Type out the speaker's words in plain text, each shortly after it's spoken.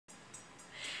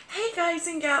Hey guys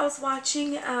and gals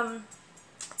watching,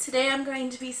 today I'm going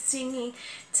to be singing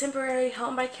Temporary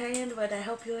Home by Carrie and Underwood. I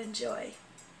hope you enjoy.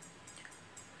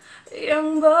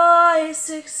 Young boy,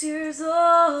 6 years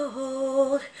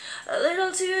old, a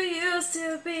little too used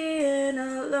to being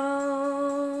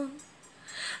alone.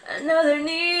 Another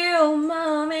new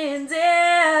mom and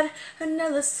dad,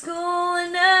 another school,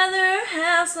 another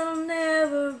house, I'll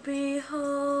never be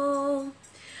home.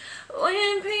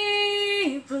 When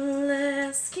people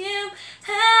ask him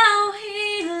how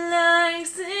he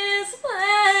likes his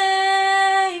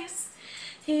place,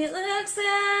 he looks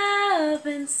up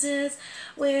and says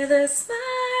with a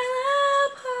smile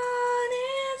upon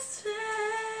his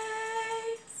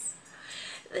face,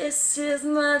 "This is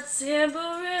my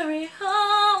temporary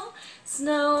home, it's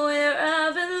not where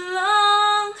I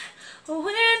belong.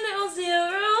 Window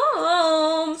zero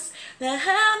homes that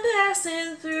I'm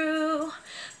passing through.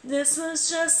 This was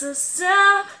just a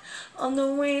stop on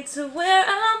the way to where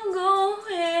I'm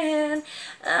going.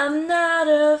 I'm not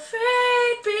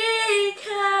afraid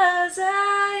because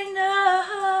I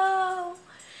know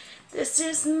this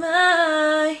is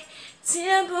my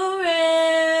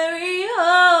temporary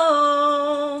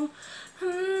home."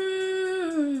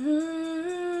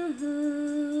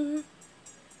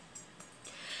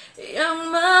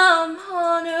 Young mom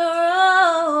on her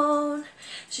own,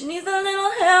 she needs a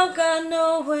little help, got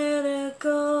nowhere to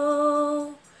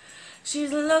go.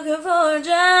 She's looking for a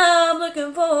job,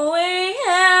 looking for a way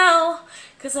out,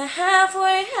 'cause a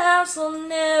halfway house will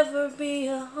never be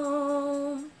a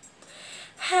home.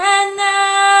 At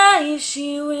night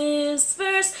she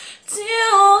whispers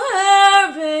to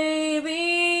her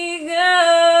baby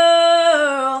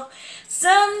girl,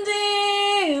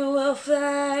 "Someday we'll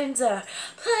find our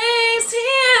place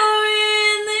here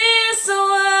in this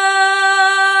world.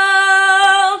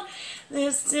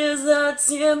 This is our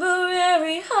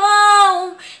temporary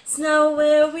home, it's not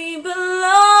where we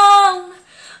belong.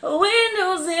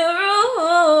 Window zero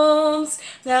homes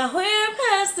that we're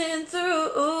passing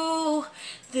through.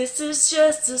 This is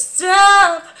just a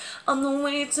stop on the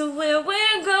way to where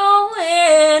we're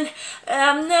going.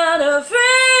 I'm not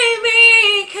afraid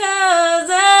because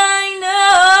I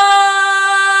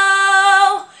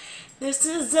know this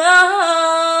is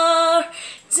our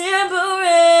temporary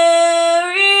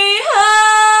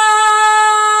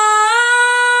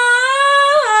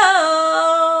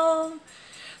home.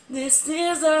 This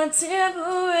is our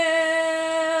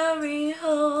temporary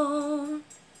home."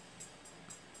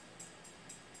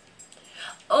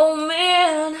 Oh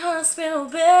man, hospital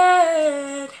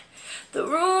bed. The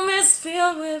room is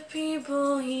filled with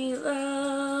people he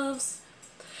loves.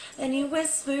 And he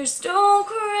whispers, "Don't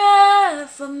cry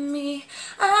for me,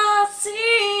 I'll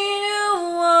see you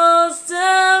all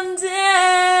someday."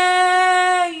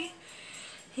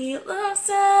 He looks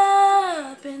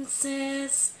up and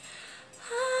says,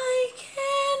 "I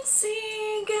can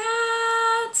see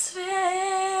God's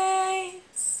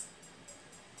face.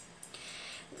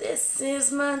 This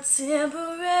is my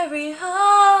temporary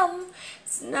home,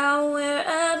 it's not where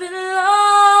I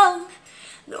belong.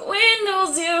 The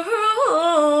windows in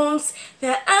rooms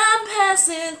that I'm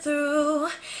passing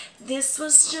through. This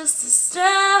was just a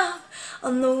stop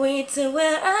on the way to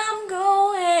where I'm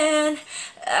going.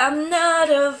 I'm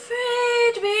not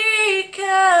afraid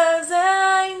because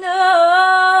I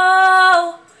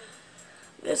know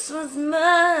this was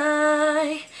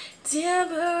my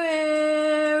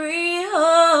temporary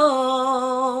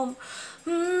home.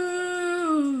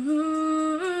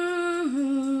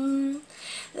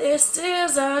 This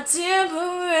is our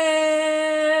temporary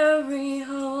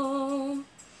home."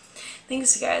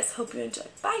 Thanks, you guys. Hope you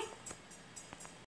enjoyed. Bye.